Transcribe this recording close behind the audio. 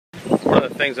One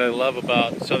of the things I love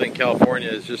about Southern California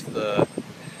is just the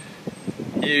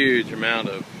huge amount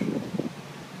of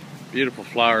beautiful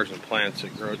flowers and plants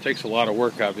that grow. It takes a lot of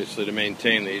work, obviously, to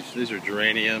maintain these. These are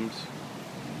geraniums.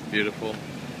 Beautiful.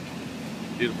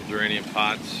 Beautiful geranium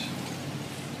pots.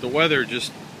 The weather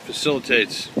just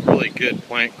facilitates really good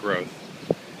plant growth.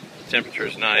 The temperature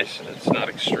is nice and it's not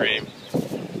extreme.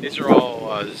 These are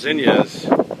all zinnias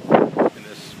in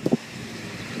this,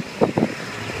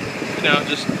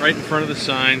 just right in front of the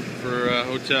sign for a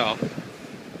hotel.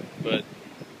 But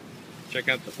check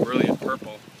out the brilliant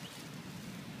purple.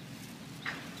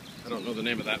 I don't know the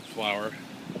name of that flower.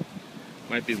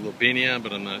 Might be Lobelia,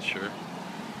 but I'm not sure.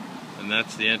 And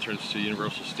that's the entrance to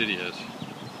Universal Studios.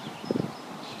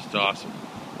 It's just awesome.